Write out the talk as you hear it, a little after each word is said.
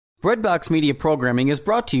Redbox Media Programming is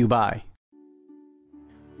brought to you by...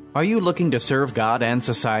 Are you looking to serve God and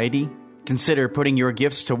society? Consider putting your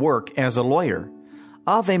gifts to work as a lawyer.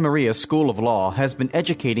 Ave Maria School of Law has been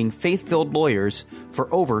educating faith-filled lawyers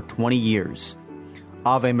for over 20 years.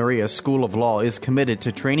 Ave Maria School of Law is committed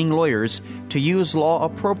to training lawyers to use law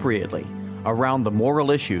appropriately around the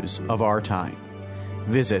moral issues of our time.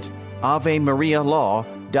 Visit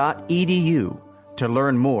avemarialaw.edu to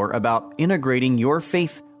learn more about integrating your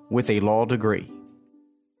faith with a law degree.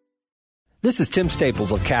 This is Tim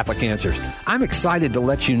Staples of Catholic Answers. I'm excited to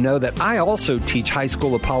let you know that I also teach high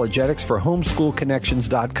school apologetics for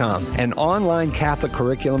homeschoolconnections.com, an online Catholic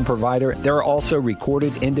curriculum provider. There are also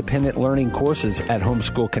recorded independent learning courses at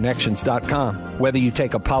homeschoolconnections.com. Whether you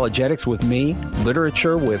take apologetics with me,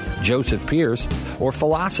 literature with Joseph Pierce, or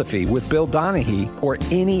philosophy with Bill Donahue, or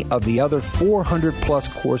any of the other 400-plus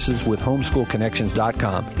courses with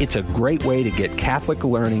homeschoolconnections.com, it's a great way to get Catholic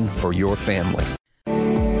learning for your family.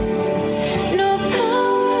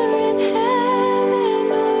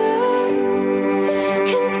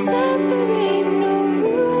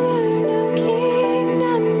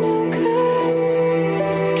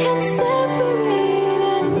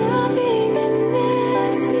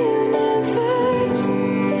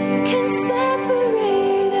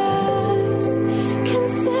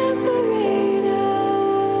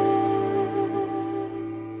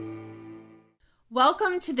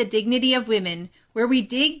 Welcome to The Dignity of Women, where we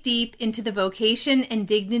dig deep into the vocation and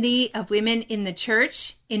dignity of women in the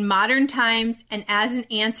church, in modern times, and as an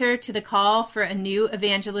answer to the call for a new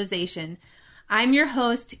evangelization. I'm your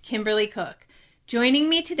host, Kimberly Cook. Joining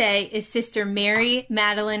me today is Sister Mary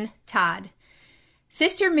Madeline Todd.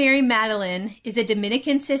 Sister Mary Madeline is a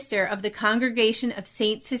Dominican sister of the Congregation of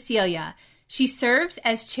St. Cecilia. She serves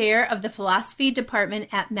as chair of the philosophy department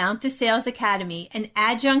at Mount de Sales Academy and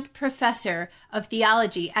adjunct professor of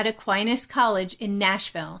theology at Aquinas College in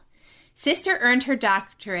Nashville. Sister earned her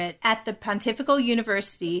doctorate at the Pontifical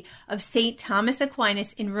University of St. Thomas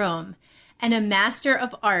Aquinas in Rome and a Master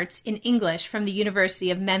of Arts in English from the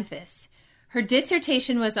University of Memphis. Her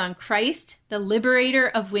dissertation was on Christ, the Liberator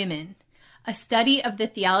of Women, a study of the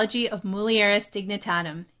theology of Mulieris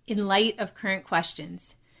Dignitatem in light of current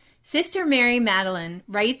questions. Sister Mary Madeline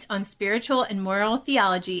writes on spiritual and moral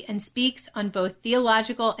theology and speaks on both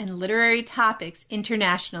theological and literary topics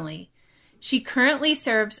internationally. She currently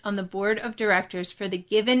serves on the board of directors for the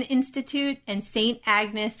Given Institute and St.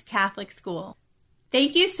 Agnes Catholic School.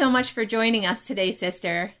 Thank you so much for joining us today,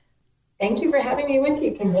 Sister. Thank you for having me with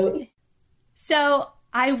you, Kimberly. So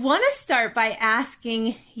I want to start by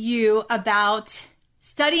asking you about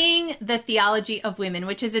studying the theology of women,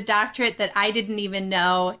 which is a doctorate that I didn't even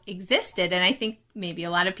know existed, and I think maybe a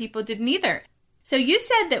lot of people didn't either. So you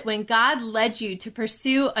said that when God led you to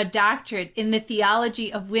pursue a doctorate in the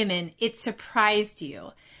theology of women, it surprised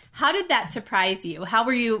you. How did that surprise you? How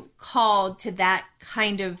were you called to that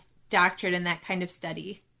kind of doctorate and that kind of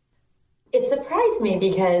study? It surprised me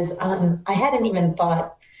because I hadn't even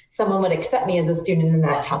thought someone would accept me as a student in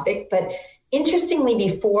that topic, but interestingly,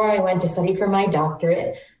 before I went to study for my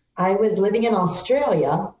doctorate, I was living in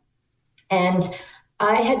Australia, and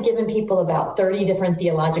I had given people about 30 different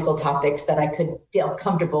theological topics that I could feel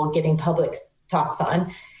comfortable giving public talks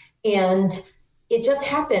on. And it just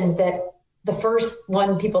happened that the first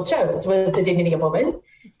one people chose was the dignity of woman.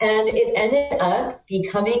 And it ended up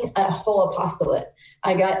becoming a whole apostolate.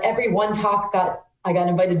 I got every one talk I got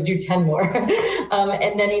invited to do 10 more.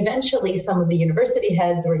 And then eventually some of the university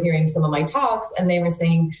heads were hearing some of my talks, and they were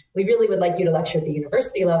saying, we really would like you to lecture at the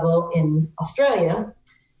university level in Australia.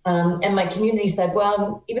 And my community said,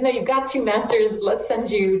 well, even though you've got 2 masters, let's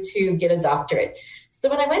send you to get a doctorate.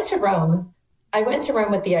 So when I went to Rome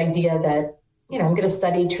with the idea that, I'm going to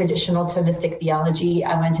study traditional Thomistic theology.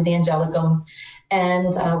 I went to the Angelicum,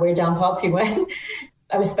 and where John Paul II went.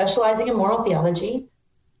 I was specializing in moral theology.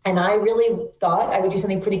 And I really thought I would do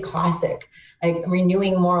something pretty classic, like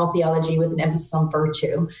renewing moral theology with an emphasis on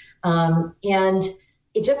virtue. And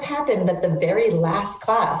it just happened that the very last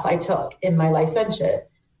class I took in my licentiate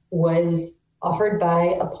was offered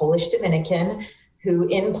by a Polish Dominican who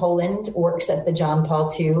in Poland works at the John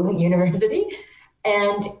Paul II University.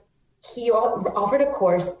 And he offered a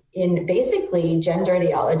course in basically gender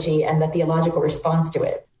ideology and the theological response to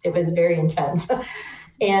it. It was very intense.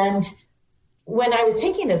 And when I was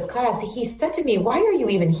taking this class, he said to me, why are you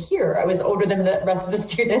even here? I was older than the rest of the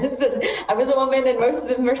students, and I was a woman, and most of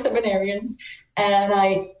them were seminarians. And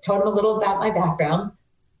I told him a little about my background.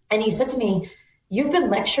 And he said to me, you've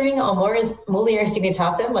been lecturing on Mulieris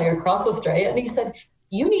Dignitatem, like across Australia. And he said,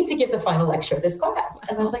 you need to give the final lecture of this class.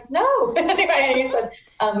 And I was like, no. And he said,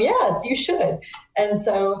 yes, you should. And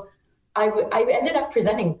so I ended up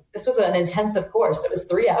presenting. This was an intensive course. It was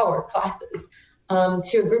 3-hour classes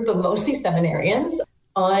to a group of mostly seminarians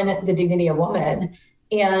on the dignity of woman.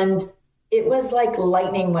 And it was like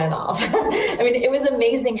lightning went off. I mean, it was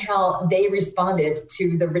amazing how they responded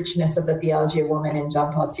to the richness of the theology of woman in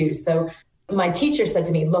John Paul II. So my teacher said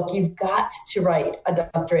to me, look, you've got to write a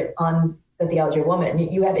doctorate on the theology of woman.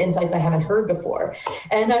 You have insights I haven't heard before.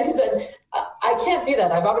 And I said, I can't do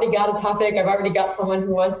that. I've already got a topic. I've already got someone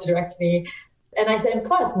who wants to direct me. And I said,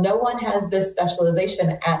 plus, no one has this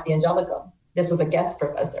specialization at the Angelicum. This was a guest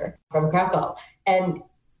professor from Krakow. And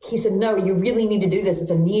he said, no, you really need to do this. It's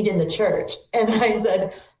a need in the church. And I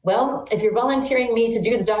said, well, if you're volunteering me to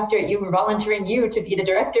do the doctorate, you were volunteering you to be the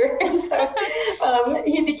director. And so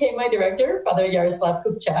he became my director, Father Yaroslav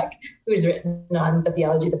Kupchak, who's written on the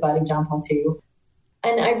theology of the body, John Paul II.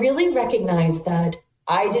 And I really recognized that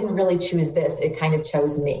I didn't really choose this. It kind of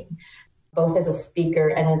chose me, both as a speaker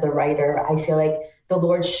and as a writer. I feel like the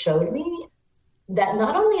Lord showed me that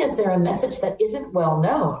not only is there a message that isn't well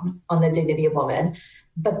known on the dignity of woman,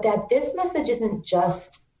 but that this message isn't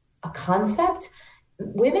just a concept.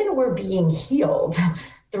 Women were being healed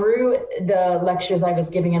through the lectures I was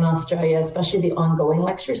giving in Australia, especially the ongoing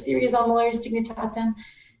lecture series on Mulieris Dignitatem.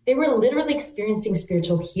 They were literally experiencing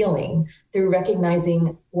spiritual healing through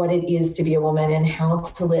recognizing what it is to be a woman and how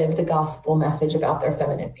to live the gospel message about their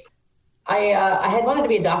femininity. I had wanted to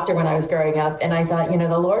be a doctor when I was growing up, and I thought,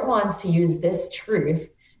 the Lord wants to use this truth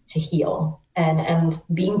to heal. And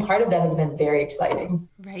being part of that has been very exciting.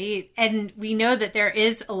 Right. And we know that there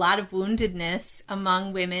is a lot of woundedness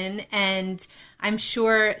among women. And I'm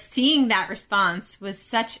sure seeing that response was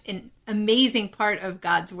such an amazing part of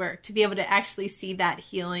God's work, to be able to actually see that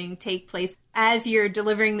healing take place as you're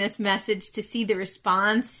delivering this message, to see the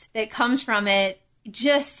response that comes from it,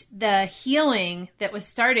 just the healing that was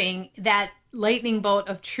starting, that lightning bolt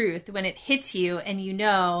of truth when it hits you and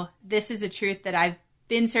this is a truth that I've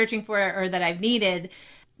been searching for or that I've needed.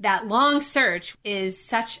 That long search is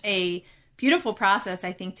such a beautiful process,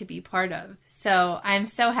 I think, to be part of. So I'm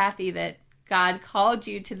so happy that God called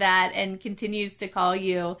you to that and continues to call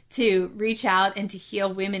you to reach out and to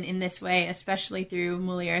heal women in this way, especially through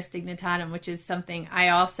Mulieris Dignitatem, which is something I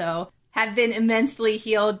also have been immensely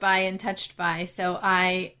healed by and touched by. So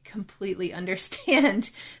I completely understand.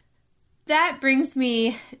 That brings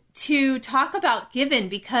me to talk about Given,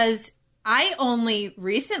 because I only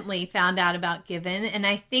recently found out about Given, and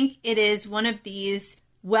I think it is one of these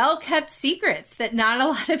well-kept secrets that not a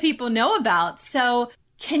lot of people know about. So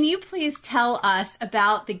can you please tell us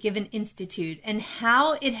about the Given Institute and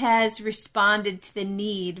how it has responded to the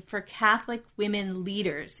need for Catholic women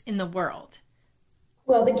leaders in the world?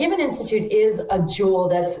 Well, the Given Institute is a jewel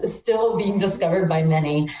that's still being discovered by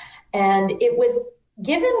many. And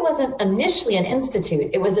Given wasn't initially an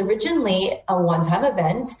institute. It was originally a one-time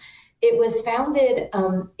event. It was founded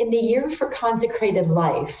in the year for consecrated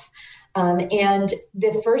life. And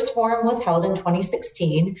the first forum was held in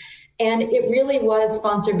 2016. And it really was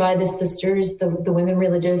sponsored by the sisters, the women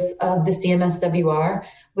religious of the CMSWR,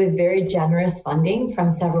 with very generous funding from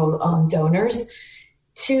several donors.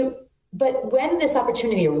 But when this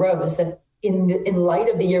opportunity arose, that in light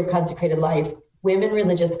of the year of consecrated life, women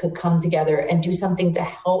religious could come together and do something to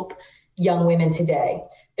help young women today,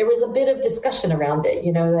 there was a bit of discussion around it,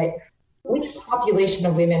 like which population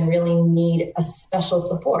of women really need a special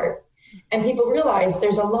support. And people realized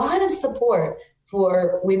there's a lot of support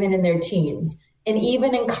for women in their teens. And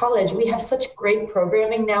even in college, we have such great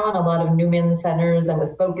programming now in a lot of Newman centers and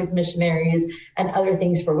with focus missionaries and other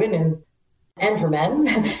things for women and for men,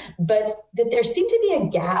 but that there seemed to be a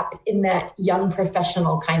gap in that young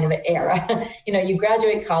professional kind of era. You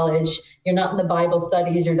graduate college, you're not in the Bible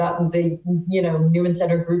studies, you're not in the, Newman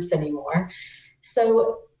Center groups anymore.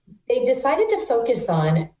 So they decided to focus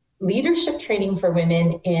on leadership training for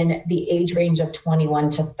women in the age range of 21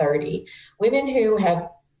 to 30, women who have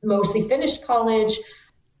mostly finished college,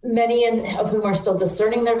 many of whom are still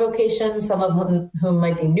discerning their vocations, some of whom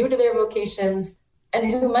might be new to their vocations, and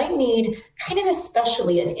who might need kind of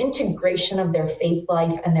especially an integration of their faith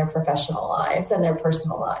life and their professional lives and their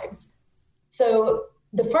personal lives. So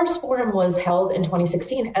the first forum was held in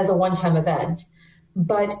 2016 as a one-time event,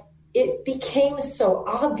 but it became so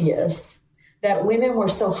obvious that women were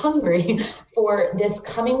so hungry for this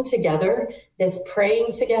coming together, this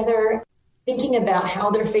praying together, thinking about how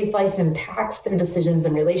their faith life impacts their decisions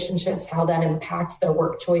and relationships, how that impacts their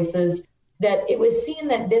work choices, that it was seen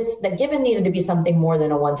that Given needed to be something more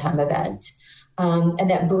than a one-time event. and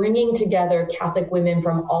that bringing together Catholic women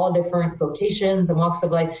from all different vocations and walks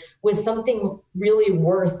of life was something really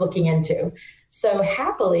worth looking into. So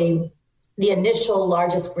happily, the initial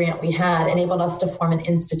largest grant we had enabled us to form an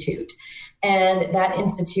institute. And that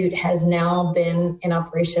institute has now been in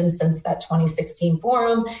operation since that 2016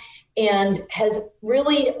 forum and has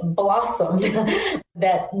really blossomed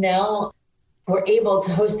that now we're able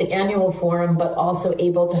to host the annual forum, but also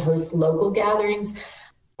able to host local gatherings.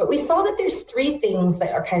 But we saw that there's three things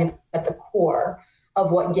that are kind of at the core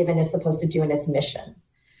of what Given is supposed to do in its mission,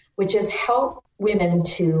 which is help women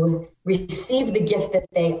to receive the gift that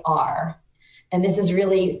they are. And this is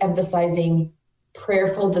really emphasizing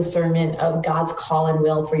prayerful discernment of God's call and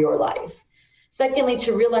will for your life. Secondly,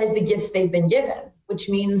 to realize the gifts they've been given, which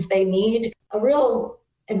means they need a real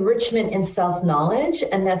enrichment in self-knowledge.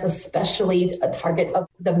 And that's especially a target of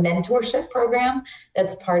the mentorship program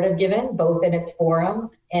that's part of Given, both in its forum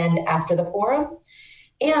and after the forum.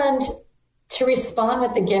 And to respond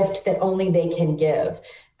with the gift that only they can give.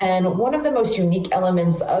 And one of the most unique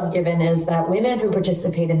elements of Given is that women who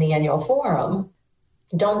participate in the annual forum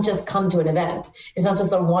don't just come to an event. It's not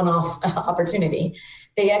just a one-off opportunity.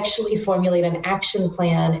 They actually formulate an action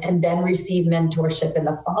plan and then receive mentorship in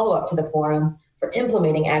the follow-up to the forum for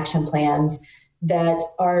implementing action plans that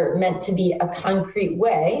are meant to be a concrete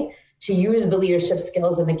way to use the leadership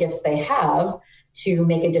skills and the gifts they have to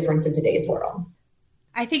make a difference in today's world.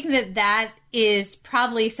 I think that is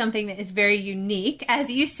probably something that is very unique,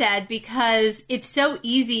 as you said, because it's so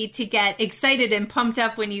easy to get excited and pumped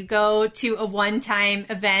up when you go to a one-time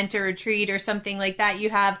event or retreat or something like that. You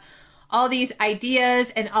have all these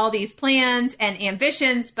ideas and all these plans and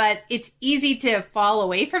ambitions, but it's easy to fall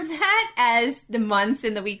away from that as the months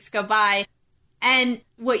and the weeks go by. And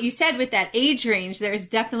what you said with that age range, there is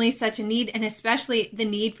definitely such a need, and especially the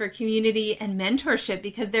need for community and mentorship,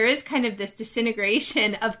 because there is kind of this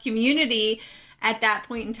disintegration of community at that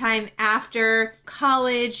point in time. After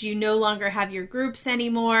college, you no longer have your groups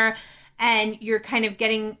anymore, and you're kind of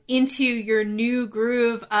getting into your new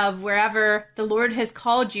groove of wherever the Lord has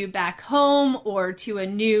called you, back home or to a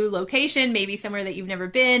new location, maybe somewhere that you've never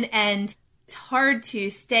been. And it's hard to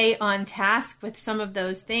stay on task with some of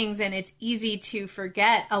those things, and it's easy to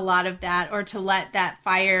forget a lot of that or to let that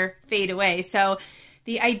fire fade away. So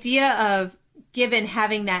the idea of Given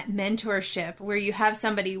having that mentorship where you have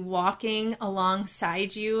somebody walking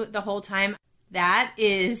alongside you the whole time, that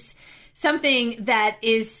is something that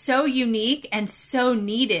is so unique and so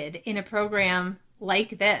needed in a program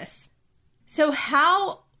like this. So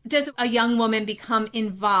how does a young woman become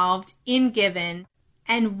involved in Given?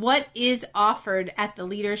 And what is offered at the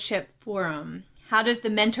Leadership Forum? How does the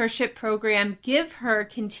mentorship program give her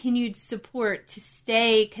continued support to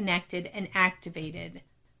stay connected and activated?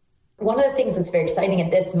 One of the things that's very exciting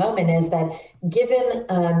at this moment is that Given,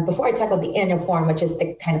 before I talk about the annual forum, which is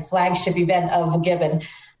the kind of flagship event of Given,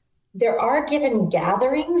 there are Given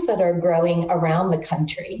gatherings that are growing around the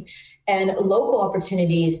country and local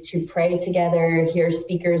opportunities to pray together, hear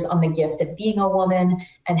speakers on the gift of being a woman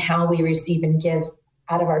and how we receive and give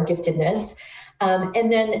out of our giftedness.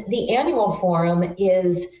 And then the annual forum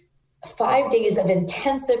is 5 days of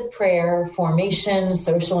intensive prayer, formation,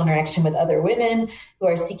 social interaction with other women who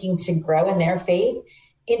are seeking to grow in their faith,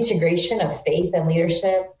 integration of faith and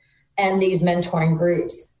leadership, and these mentoring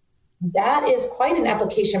groups. That is quite an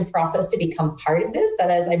application process to become part of this, that,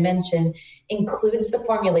 as I mentioned, includes the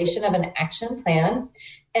formulation of an action plan.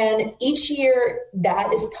 And each year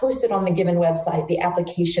that is posted on the Given website, the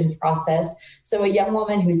application process. So a young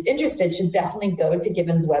woman who's interested should definitely go to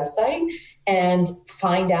Given's website and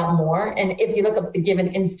find out more. And if you look up the Given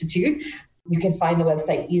Institute, you can find the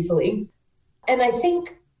website easily. And I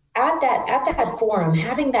think at that forum,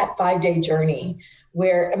 having that 5-day journey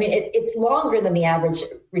where, it's longer than the average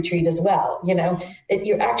retreat as well, that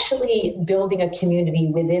you're actually building a community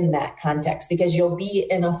within that context, because you'll be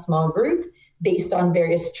in a small group based on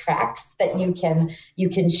various tracks that you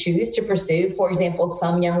can choose to pursue. For example,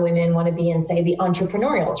 some young women want to be in, say, the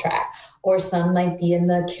entrepreneurial track, or some might be in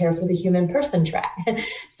the care for the human person track.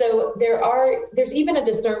 So there's even a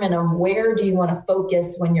discernment of where do you want to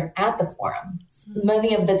focus when you're at the forum.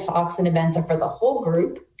 Many of the talks and events are for the whole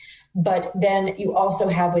group, but then you also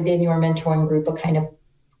have within your mentoring group a kind of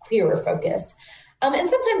clearer focus. And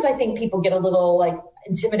sometimes I think people get a little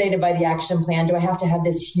intimidated by the action plan. Do I have to have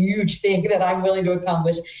this huge thing that I'm willing to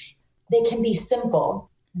accomplish? They can be simple.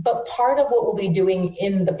 But part of what we'll be doing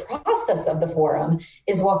in the process of the forum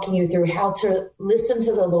is walking you through how to listen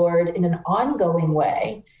to the Lord in an ongoing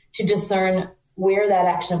way to discern where that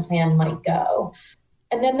action plan might go.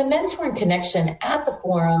 And then the mentoring connection at the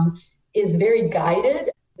forum is very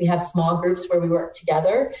guided. We have small groups where we work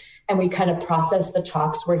together and we kind of process the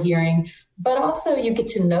talks we're hearing. But also you get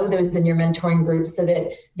to know those in your mentoring group so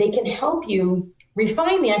that they can help you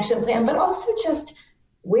refine the action plan, but also just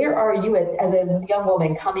where are you as a young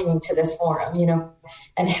woman coming into this forum,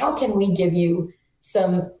 and how can we give you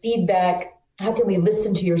some feedback? How can we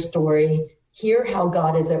listen to your story, hear how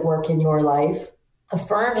God is at work in your life,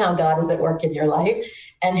 affirm how God is at work in your life,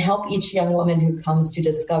 and help each young woman who comes to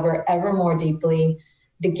discover ever more deeply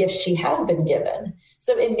the gift she has been given.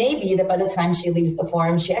 So it may be that by the time she leaves the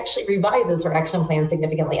forum, she actually revises her action plan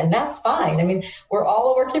significantly, and that's fine. I mean, we're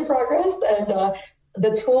all a work in progress, and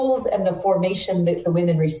the tools and the formation that the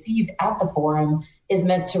women receive at the forum is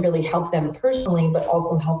meant to really help them personally, but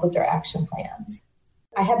also help with their action plans.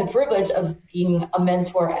 I had the privilege of being a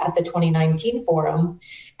mentor at the 2019 forum.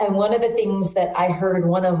 And one of the things that I heard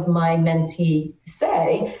one of my mentees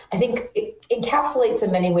say, I think it encapsulates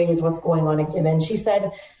in many ways what's going on at Given. She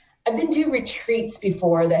said, I've been to retreats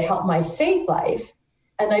before that helped my faith life.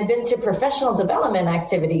 And I've been to professional development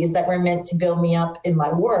activities that were meant to build me up in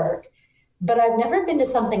my work. But I've never been to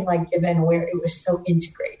something like Given where it was so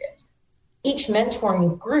integrated. Each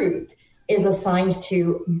mentoring group is assigned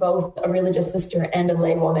to both a religious sister and a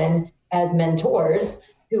lay woman as mentors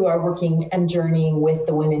who are working and journeying with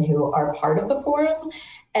the women who are part of the forum.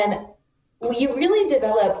 And you really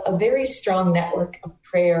develop a very strong network of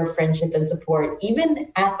prayer, friendship, and support,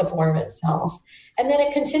 even at the forum itself. And then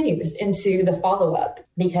it continues into the follow-up,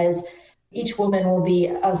 because each woman will be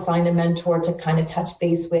assigned a mentor to kind of touch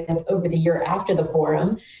base with over the year after the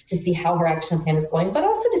forum to see how her action plan is going, but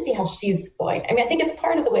also to see how she's going. I mean, I think it's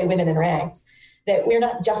part of the way women interact, that we're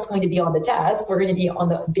not just going to be on the task, we're going to be on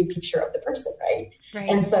the big picture of the person, right?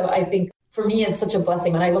 And so I think for me, it's such a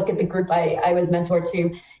blessing. When I look at the group I was mentored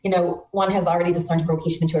to, one has already discerned her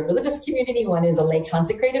vocation into a religious community, one is a lay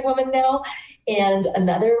consecrated woman now, and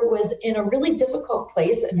another was in a really difficult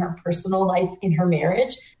place in her personal life, in her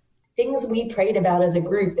marriage. Things we prayed about as a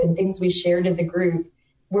group and things we shared as a group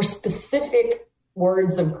were specific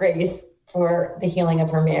words of grace for the healing of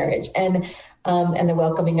her marriage and the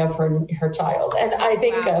welcoming of her child. And I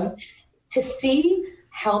think to see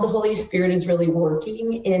how the Holy Spirit is really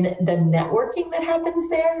working in the networking that happens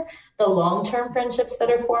there, the long-term friendships that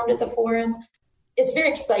are formed at the forum, it's very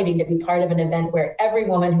exciting to be part of an event where every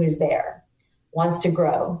woman who's there wants to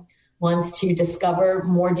grow, wants to discover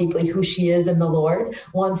more deeply who she is in the Lord,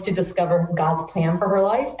 wants to discover God's plan for her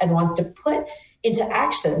life, and wants to put into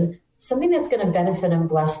action something that's going to benefit and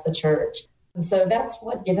bless the church. And so that's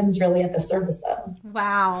what Given's really at the service of.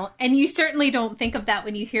 Wow. And you certainly don't think of that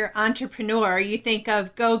when you hear entrepreneur. You think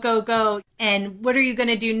of go, go, go, and what are you going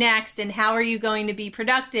to do next, and how are you going to be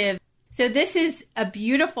productive? So this is a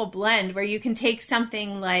beautiful blend where you can take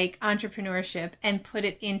something like entrepreneurship and put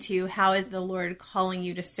it into how is the Lord calling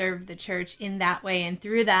you to serve the church in that way and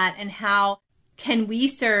through that, and how can we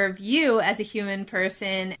serve you as a human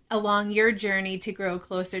person along your journey to grow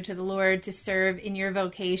closer to the Lord, to serve in your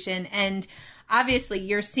vocation. And obviously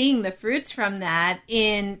you're seeing the fruits from that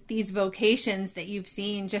in these vocations that you've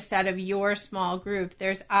seen just out of your small group.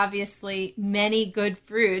 There's obviously many good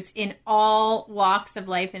fruits in all walks of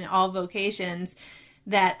life and all vocations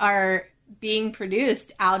that are being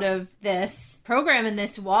produced out of this program and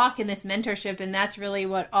this walk and this mentorship. And that's really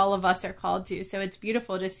what all of us are called to. So it's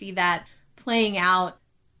beautiful to see that playing out.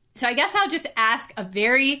 So I guess I'll just ask a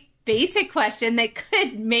very basic question that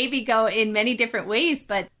could maybe go in many different ways,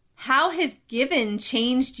 but how has Given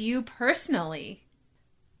changed you personally?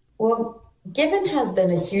 Well, Given has been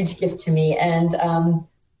a huge gift to me. And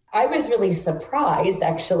I was really surprised,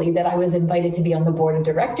 actually, that I was invited to be on the board of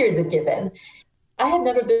directors at Given. I had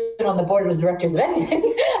never been on the board of directors of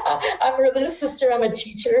anything. I'm a religious sister, I'm a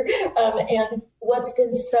teacher. And what's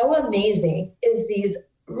been so amazing is these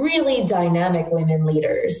really dynamic women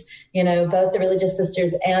leaders, both the religious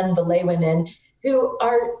sisters and the lay women who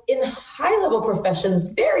are in high-level professions,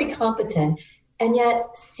 very competent, and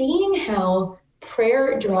yet seeing how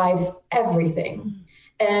prayer drives everything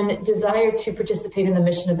and desire to participate in the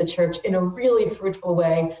mission of the church in a really fruitful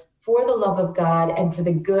way for the love of God and for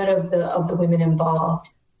the good of the women involved.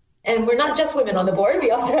 And we're not just women on the board,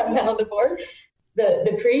 we also have men on the board,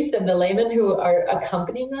 the priests and the laymen who are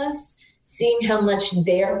accompanying us, seeing how much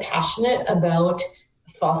they're passionate about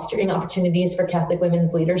fostering opportunities for Catholic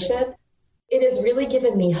women's leadership. It has really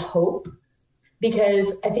given me hope,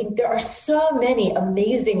 because I think there are so many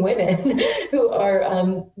amazing women who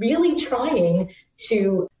are really trying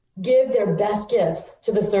to give their best gifts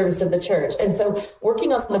to the service of the church. And so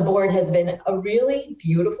working on the board has been a really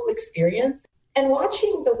beautiful experience, and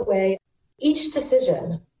watching the way each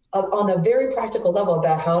decision on a very practical level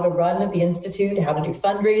about how to run the Institute, how to do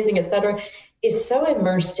fundraising, et cetera, is so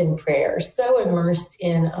immersed in prayer, so immersed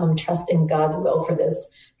in trusting God's will for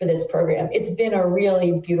this program. It's been a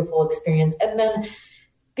really beautiful experience. And then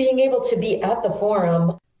being able to be at the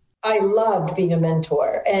forum, I loved being a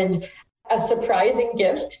mentor. And a surprising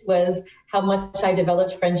gift was how much I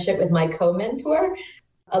developed friendship with my co-mentor,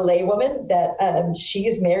 a laywoman that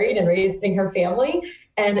she's married and raising her family.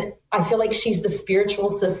 And I feel like she's the spiritual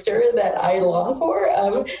sister that I long for.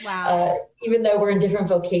 Wow. Even though we're in different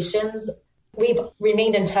vocations, we've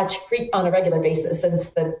remained in touch on a regular basis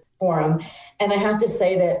since the forum. And I have to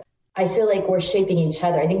say that I feel like we're shaping each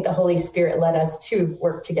other. I think the Holy Spirit led us to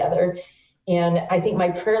work together. And I think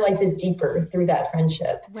my prayer life is deeper through that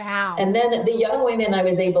friendship. Wow. And then the young women I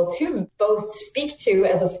was able to both speak to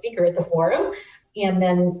as a speaker at the forum, and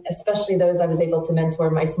then especially those I was able to mentor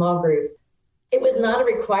in my small group. It was not a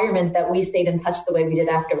requirement that we stayed in touch the way we did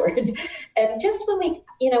afterwards. And just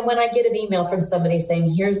when I get an email from somebody saying,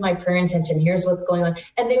 here's my prayer intention, here's what's going on,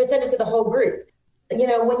 and they would send it to the whole group.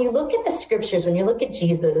 When you look at the scriptures, when you look at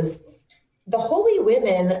Jesus, the holy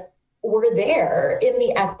women were there in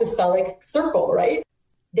the apostolic circle, right?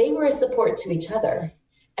 They were a support to each other.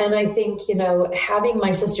 And I think, having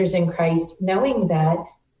my sisters in Christ, knowing that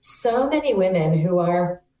so many women who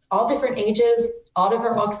are all different ages, all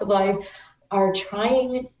different walks of life, are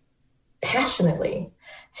trying passionately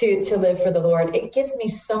to live for the Lord, it gives me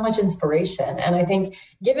so much inspiration. And I think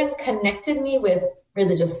connected me with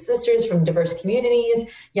religious sisters from diverse communities,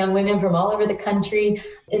 young women from all over the country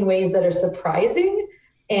in ways that are surprising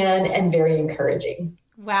and very encouraging.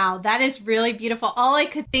 Wow, that is really beautiful. All I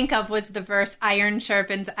could think of was the verse, iron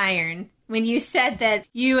sharpens iron. When you said that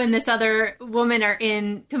you and this other woman are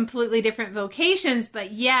in completely different vocations,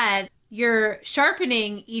 but yet you're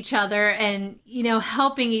sharpening each other and,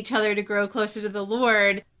 helping each other to grow closer to the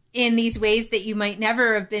Lord in these ways that you might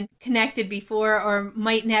never have been connected before or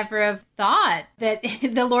might never have thought that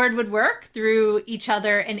the Lord would work through each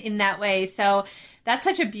other and in that way. So that's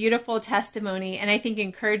such a beautiful testimony, and I think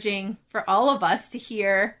encouraging for all of us to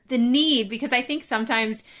hear the need, because I think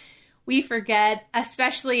sometimes we forget,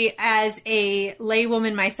 especially as a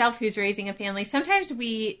laywoman myself who's raising a family, sometimes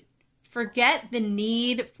we forget the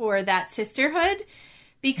need for that sisterhood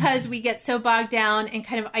because we get so bogged down and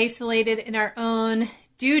kind of isolated in our own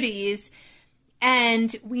duties,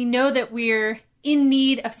 and we know that we're in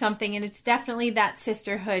need of something, and it's definitely that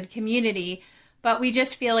sisterhood community, but we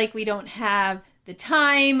just feel like we don't have the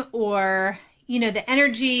time or, the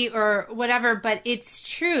energy or whatever. But it's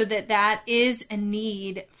true that is a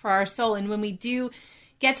need for our soul. And when we do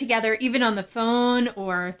get together, even on the phone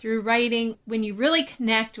or through writing, when you really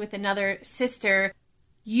connect with another sister,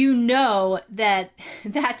 that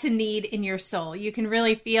that's a need in your soul. You can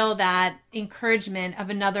really feel that encouragement of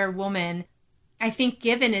another woman. I think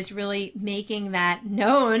Given is really making that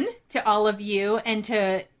known to all of you and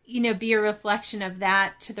to be a reflection of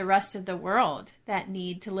that to the rest of the world, that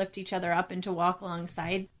need to lift each other up and to walk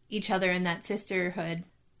alongside each other in that sisterhood.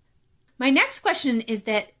 My next question is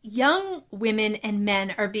that young women and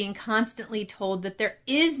men are being constantly told that there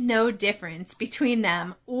is no difference between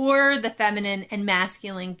them or the feminine and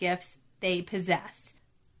masculine gifts they possess.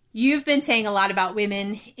 You've been saying a lot about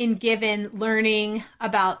women in Given learning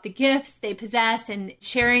about the gifts they possess and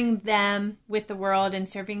sharing them with the world and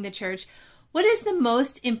serving the church. What is the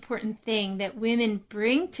most important thing that women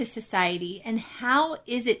bring to society, and how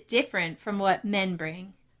is it different from what men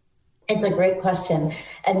bring? It's a great question.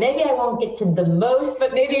 And maybe I won't get to the most,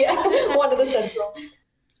 but maybe one of the central.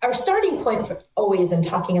 Our starting point for always in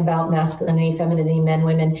talking about masculinity, femininity, men,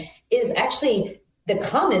 women, is actually the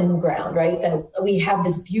common ground, right? That we have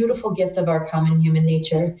this beautiful gift of our common human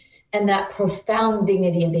nature and that profound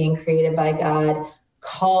dignity of being created by God,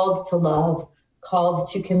 called to love, called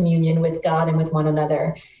to communion with God and with one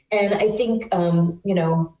another. And I think,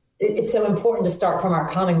 it's so important to start from our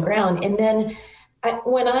common ground. And then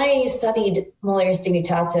when I studied Mulieris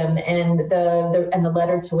Dignitatem and the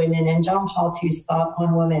letter to women and John Paul II's thought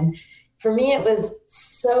on women, for me, it was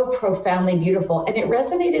so profoundly beautiful. And it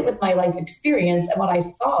resonated with my life experience and what I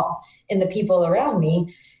saw in the people around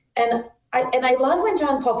me. And I love when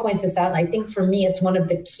John Paul points this out. And I think for me, it's one of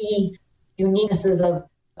the key uniquenesses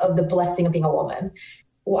of the blessing of being a woman.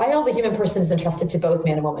 While the human person is entrusted to both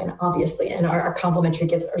man and woman, obviously, and our complementary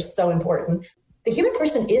gifts are so important, the human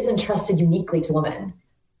person is entrusted uniquely to women.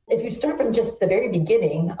 If you start from just the very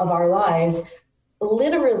beginning of our lives,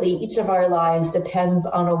 literally each of our lives depends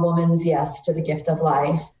on a woman's yes to the gift of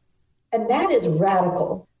life. And that is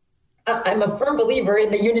radical. I'm a firm believer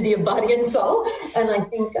in the unity of body and soul. And I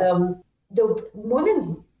think the woman's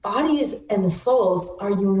bodies and souls are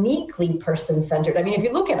uniquely person-centered. I mean, if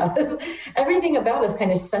you look at us, everything about us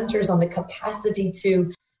kind of centers on the capacity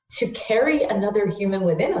to carry another human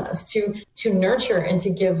within us, to nurture and to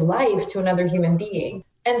give life to another human being.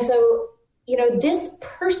 And so, this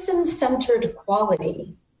person-centered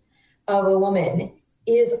quality of a woman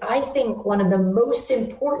is, I think, one of the most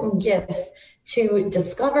important gifts to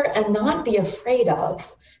discover and not be afraid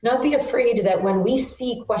of. Not be afraid that when we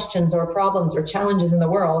see questions or problems or challenges in the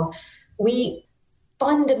world, we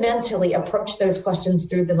fundamentally approach those questions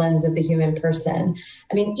through the lens of the human person.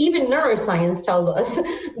 I mean, even neuroscience tells us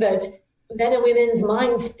that men and women's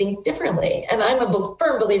minds think differently. And I'm a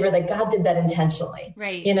firm believer that God did that intentionally.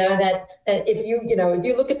 Right. That if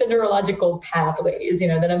you look at the neurological pathways,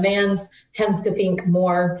 that a man's tends to think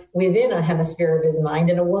more within a hemisphere of his mind,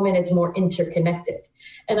 and a woman, it's more interconnected.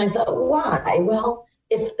 And I thought, why? Well,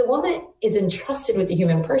 if the woman is entrusted with the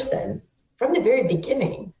human person from the very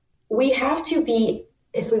beginning, we have to be,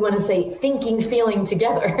 if we want to say, thinking, feeling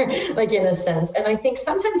together, like in a sense. And I think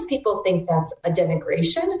sometimes people think that's a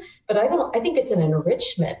denigration, but I think it's an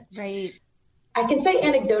enrichment. Right. I can say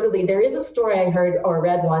anecdotally, there is a story I heard or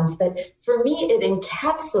read once that for me, it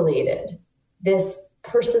encapsulated this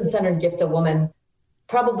person-centered gift of woman.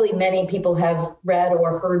 Probably many people have read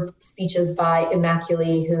or heard speeches by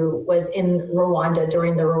Immaculée, who was in Rwanda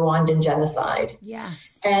during the Rwandan genocide.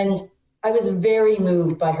 Yes. And I was very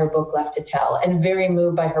moved by her book, Left to Tell, and very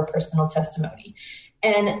moved by her personal testimony.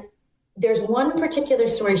 And there's one particular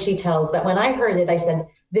story she tells that when I heard it, I said,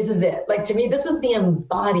 this is it. Like, to me, this is the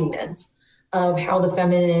embodiment of how the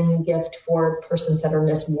feminine gift for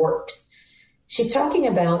person-centeredness works. She's talking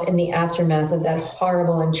about in the aftermath of that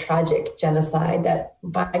horrible and tragic genocide that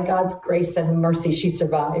by God's grace and mercy, she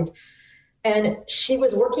survived. And she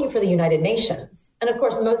was working for the United Nations. And of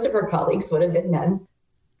course, most of her colleagues would have been men.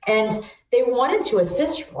 And they wanted to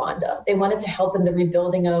assist Rwanda. They wanted to help in the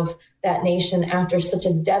rebuilding of that nation after such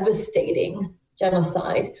a devastating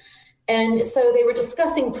genocide. And so they were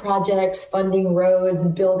discussing projects, funding roads,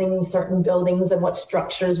 building certain buildings, and what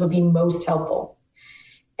structures would be most helpful.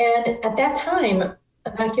 And at that time,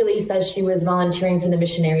 Immaculée says she was volunteering for the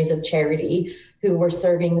Missionaries of Charity, who were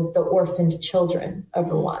serving the orphaned children of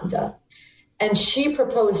Rwanda. And she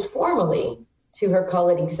proposed formally to her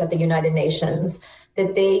colleagues at the United Nations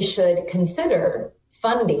that they should consider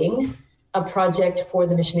funding a project for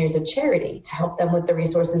the Missionaries of Charity to help them with the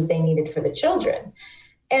resources they needed for the children.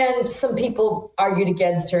 And some people argued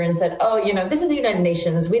against her and said, this is the United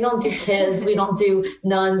Nations. We don't do kids. We don't do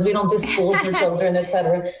nuns. We don't do schools for children, et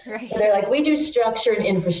cetera. Right. They're like, we do structure and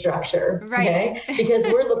infrastructure, right. Okay? Because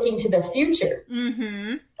we're looking to the future.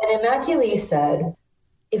 Mm-hmm. And Immaculée said,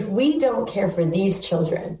 if we don't care for these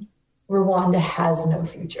children, Rwanda has no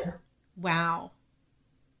future. Wow.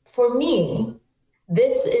 For me,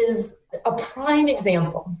 this is a prime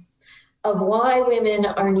example of why women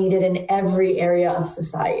are needed in every area of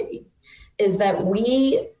society, is that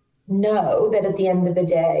we know that at the end of the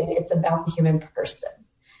day, it's about the human person,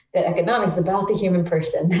 that economics is about the human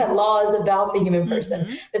person, that law is about the human person,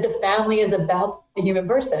 mm-hmm. that the family is about the human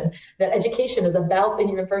person, that education is about the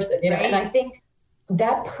human person, Right. And I think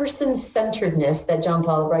that person-centeredness that John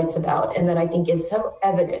Paul writes about, and that I think is so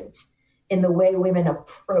evident in the way women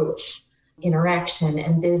approach interaction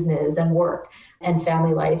and business and work and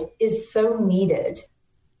family life, is so needed.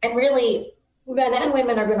 And really, men and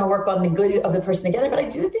women are going to work on the good of the person together. But I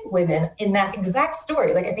do think women in that exact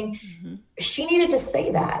story, I think mm-hmm. she needed to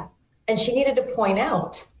say that. And she needed to point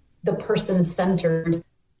out the person-centered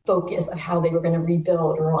focus of how they were going to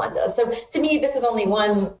rebuild Rwanda. So to me, this is only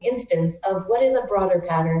one instance of what is a broader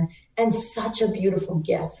pattern and such a beautiful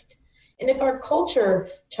gift. And if our culture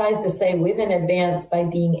tries to say women advance by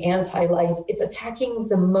being anti-life, it's attacking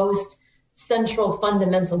the most central,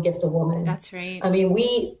 fundamental gift of woman. That's right. I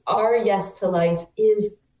mean, our yes to life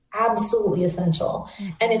is absolutely essential.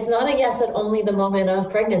 Mm-hmm. And it's not a yes at only the moment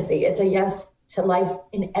of pregnancy. It's a yes to life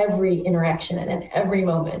in every interaction and in every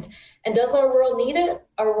moment. And does our world need it?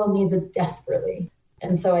 Our world needs it desperately.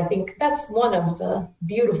 And so I think that's one of the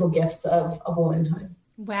beautiful gifts of womanhood.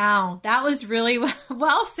 Wow, that was really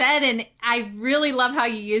well said. And I really love how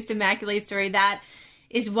you used Immaculée's story. That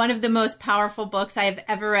is one of the most powerful books I have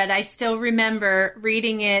ever read. I still remember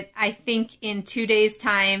reading it, I think, in 2 days'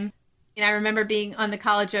 time. And I remember being on the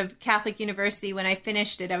College of Catholic University when I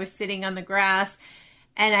finished it. I was sitting on the grass,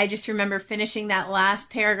 and I just remember finishing that last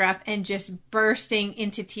paragraph and just bursting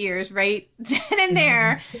into tears right then and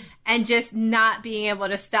there, and just not being able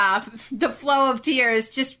to stop the flow of tears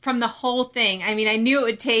just from the whole thing. I mean, I knew it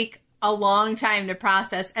would take a long time to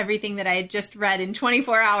process everything that I had just read in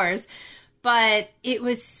 24 hours. but it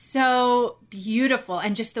was so beautiful.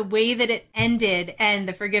 And just the way that it ended and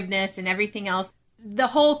the forgiveness and everything else, the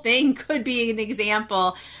whole thing could be an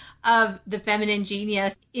example of the feminine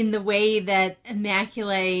genius in the way that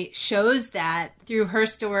Immaculée shows that through her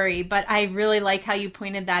story. But I really like how you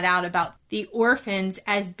pointed that out about the orphans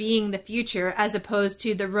as being the future, as opposed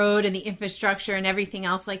to the road and the infrastructure and everything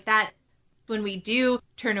else like that. When we do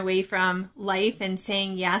turn away from life and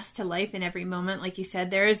saying yes to life in every moment, like you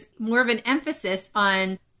said, there's more of an emphasis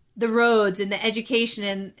on the roads and the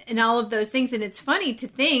education and all of those things. And it's funny to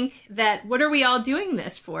think that, what are we all doing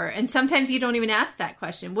this for? And sometimes you don't even ask that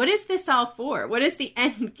question. What is this all for? What is the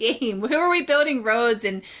end game? Who are we building roads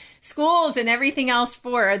and schools and everything else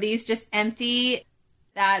for? Are these just empty?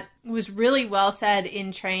 That was really well said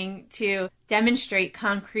in trying to demonstrate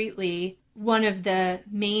concretely one of the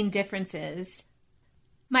main differences.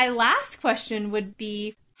 My last question would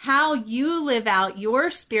be how you live out your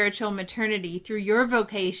spiritual maternity through your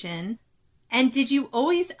vocation. And did you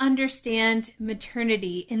always understand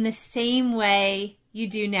maternity in the same way you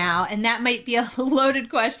do now? And that might be a loaded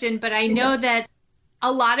question, but I know that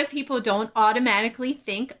a lot of people don't automatically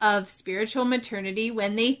think of spiritual maternity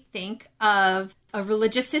when they think of a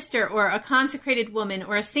religious sister or a consecrated woman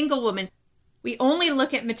or a single woman. We only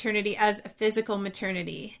look at maternity as a physical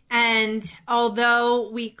maternity. And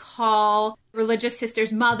although we call religious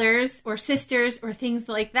sisters mothers or sisters or things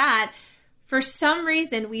like that, for some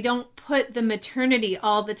reason we don't put the maternity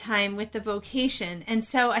all the time with the vocation. And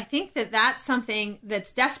so I think that that's something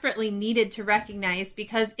that's desperately needed to recognize,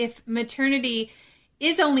 because if maternity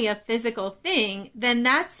is only a physical thing, then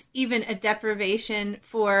that's even a deprivation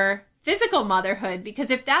for physical motherhood.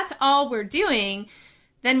 Because if that's all we're doing,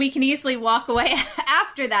 then we can easily walk away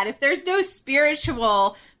after that. If there's no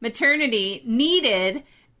spiritual maternity needed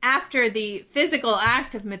after the physical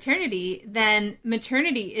act of maternity, then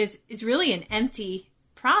maternity is really an empty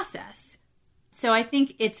process. So I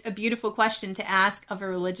think it's a beautiful question to ask of a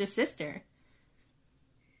religious sister.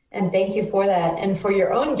 And thank you for that, and for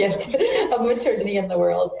your own gift of maternity in the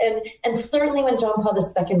world. And certainly when John Paul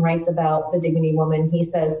II writes about the dignity woman, he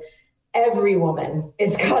says, every woman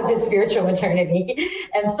is God's spiritual maternity,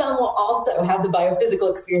 and some will also have the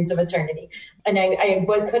biophysical experience of maternity. And I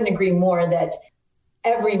couldn't agree more that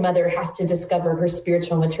every mother has to discover her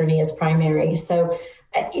spiritual maternity as primary. So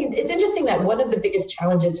it's interesting that one of the biggest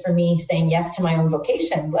challenges for me saying yes to my own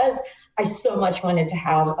vocation was I so much wanted to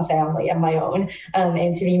have a family of my own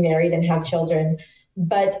and to be married and have children.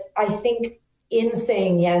 But I think in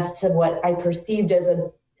saying yes to what I perceived as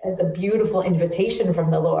a beautiful invitation from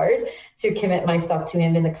the Lord to commit myself to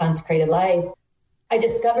him in the consecrated life, I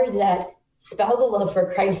discovered that spousal love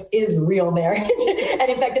for Christ is real marriage. And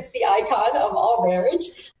in fact, it's the icon of all marriage.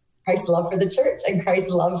 Christ's love for the church and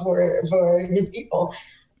Christ's love for his people.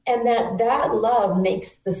 And that love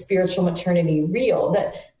makes the spiritual maternity real,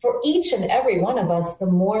 that for each and every one of us, the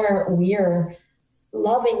more we're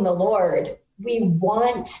loving the Lord, we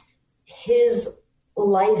want his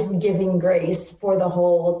life-giving grace for the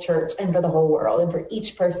whole church and for the whole world and for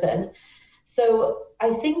each person. So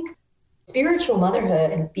I think spiritual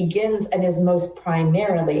motherhood begins and is most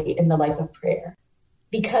primarily in the life of prayer.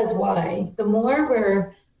 Because why? The more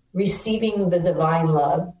we're receiving the divine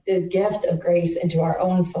love, the gift of grace into our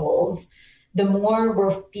own souls, the more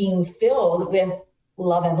we're being filled with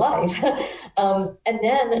love and life. And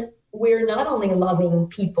then we're not only loving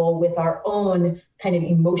people with our own kind of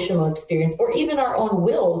emotional experience or even our own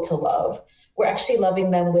will to love, we're actually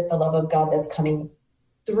loving them with the love of God that's coming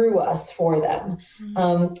through us for them.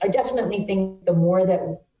 Mm-hmm. I definitely think the more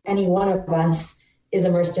that any one of us is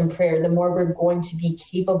immersed in prayer, the more we're going to be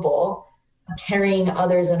capable of carrying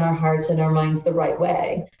others in our hearts and our minds the right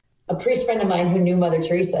way. A priest friend of mine who knew Mother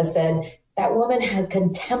Teresa said, that woman had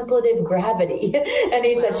contemplative gravity. And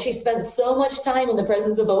he said she spent so much time in the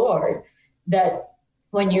presence of the Lord that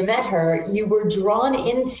when you met her, you were drawn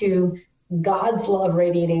into God's love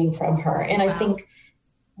radiating from her. And I think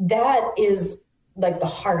that is like the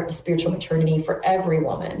heart of spiritual maternity for every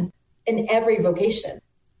woman in every vocation.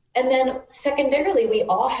 And then secondarily, we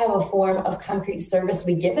all have a form of concrete service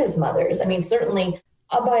we give as mothers. I mean, certainly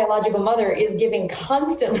a biological mother is giving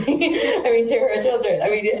constantly, to her children.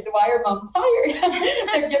 Why are moms tired?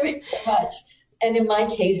 They're giving so much. And in my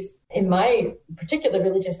case, in my particular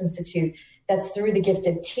religious institute, that's through the gift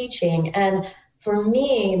of teaching. And for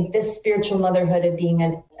me, this spiritual motherhood of being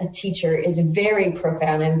a teacher is very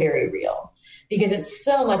profound and very real, because it's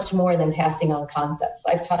so much more than passing on concepts.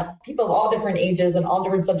 I've taught people of all different ages and all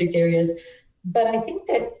different subject areas. But I think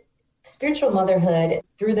that spiritual motherhood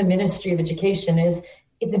through the ministry of education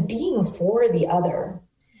it's being for the other.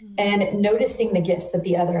 and noticing the gifts that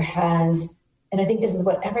the other has. And I think this is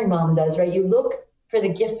what every mom does, right? You look for the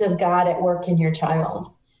gift of God at work in your child,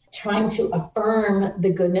 trying to affirm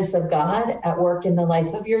the goodness of God at work in the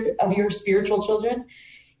life of your spiritual children,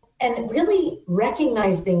 and really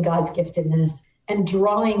recognizing God's giftedness and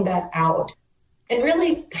drawing that out, and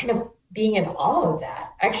really kind of being in awe of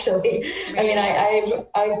that, actually. Right. I mean,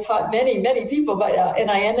 I've taught many people, but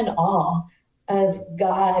and I am in awe of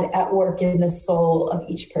God at work in the soul of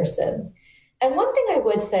each person. And one thing I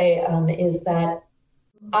would say is that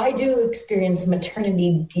I do experience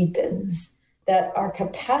maternity deepens, that our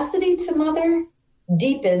capacity to mother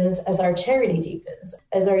deepens as our charity deepens,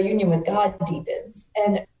 as our union with God deepens.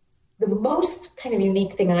 And the most kind of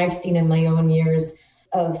unique thing I've seen in my own years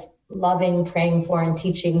of loving, praying for, and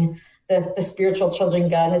teaching the spiritual children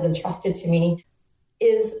God has entrusted to me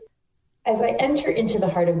is, as I enter into the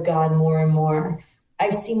heart of God more and more, I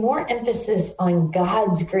see more emphasis on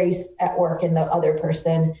God's grace at work in the other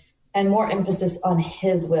person and more emphasis on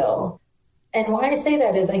his will. And why I say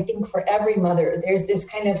that is I think for every mother, there's this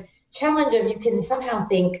kind of challenge of you can somehow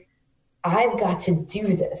think, I've got to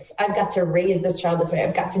do this. I've got to raise this child this way.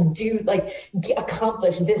 I've got to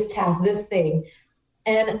accomplish this task, this thing.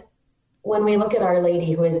 And when we look at Our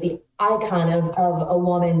Lady, who is the icon of a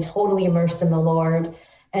woman totally immersed in the Lord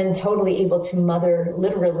and totally able to mother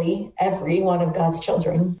literally every one of God's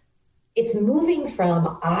children, it's moving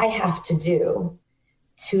from I have to do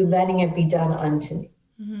to letting it be done unto me.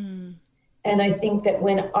 Mm-hmm. And I think that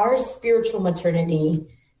when our spiritual maternity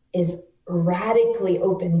is radically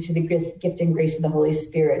open to the gift and grace of the Holy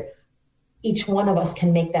Spirit, each one of us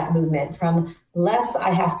can make that movement from less I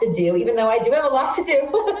have to do, even though I do have a lot to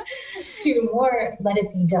do, to more let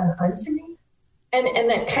it be done unto me. And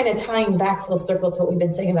that kind of tying back full circle to what we've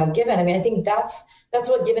been saying about Given. I mean, I think that's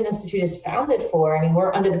what Given Institute is founded for. I mean,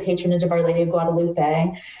 we're under the patronage of Our Lady of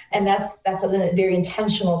Guadalupe, and that's a very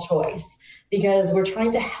intentional choice, because we're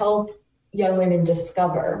trying to help young women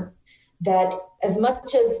discover that as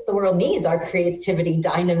much as the world needs our creativity,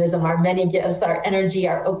 dynamism, our many gifts, our energy,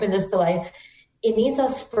 our openness to life, it needs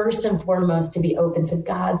us first and foremost to be open to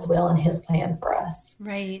God's will and his plan for us.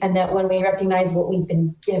 Right. And that when we recognize what we've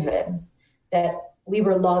been given, that we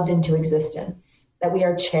were loved into existence, that we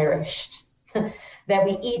are cherished, that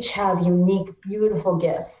we each have unique, beautiful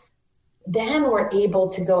gifts, then we're able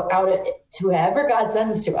to go out to whoever God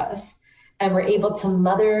sends to us, and we're able to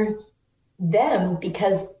mother them,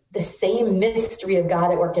 because the same mystery of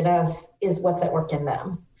God at work in us is what's at work in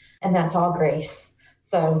them. And that's all grace.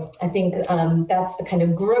 So I think that's the kind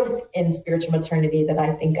of growth in spiritual maternity that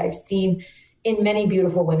I think I've seen in many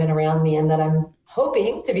beautiful women around me, and that I'm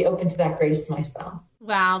hoping to be open to that grace myself.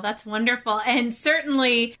 Wow, that's wonderful. And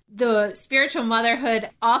certainly the spiritual motherhood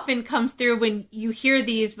often comes through when you hear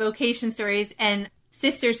these vocation stories, and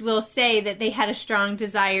sisters will say that they had a strong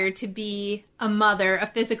desire to be a mother, a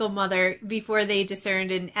physical mother, before they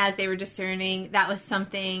discerned. And as they were discerning, that was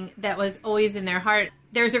something that was always in their heart.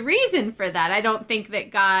 There's a reason for that. I don't think that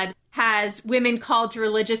God has women called to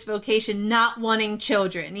religious vocation not wanting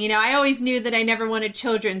children. You know, I always knew that I never wanted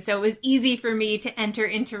children, so it was easy for me to enter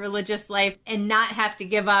into religious life and not have to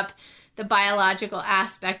give up the biological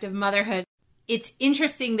aspect of motherhood. It's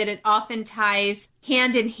interesting that it often ties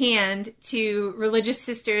hand in hand to religious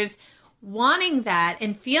sisters wanting that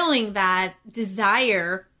and feeling that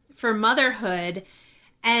desire for motherhood.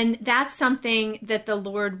 And that's something that the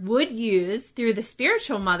Lord would use through the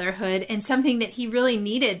spiritual motherhood, and something that he really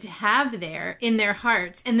needed to have there in their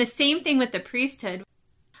hearts. And the same thing with the priesthood.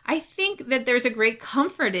 I think that there's a great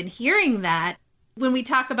comfort in hearing that when we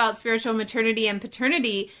talk about spiritual maternity and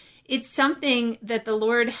paternity. It's something that the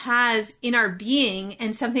Lord has in our being,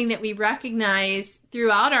 and something that we recognize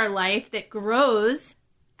throughout our life that grows.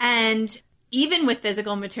 And even with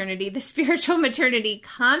physical maternity, the spiritual maternity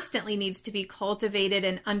constantly needs to be cultivated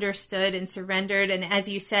and understood and surrendered. And as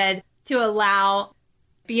you said, to allow,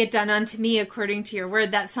 be it done unto me according to your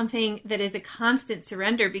word, that's something that is a constant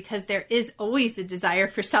surrender, because there is always a desire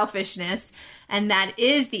for selfishness. And that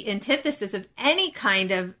is the antithesis of any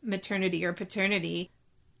kind of maternity or paternity.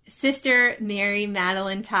 Sister Mary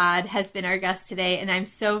Madeline Todd has been our guest today, and I'm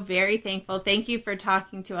so very thankful. Thank you for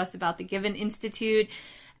talking to us about the Given Institute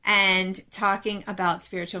and talking about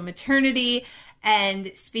spiritual maternity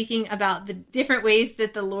and speaking about the different ways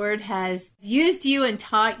that the Lord has used you and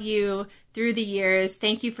taught you through the years.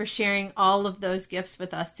 Thank you for sharing all of those gifts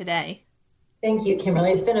with us today. Thank you,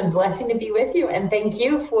 Kimberly. It's been a blessing to be with you, and thank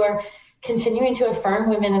you for continuing to affirm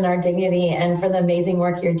women in our dignity, and for the amazing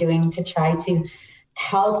work you're doing to try to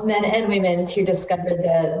help men and women to discover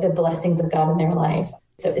the blessings of God in their life.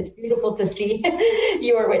 So it's beautiful to see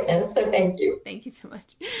your witness. So thank you. Thank you so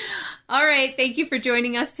much. All right. Thank you for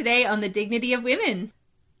joining us today on The Dignity of Women.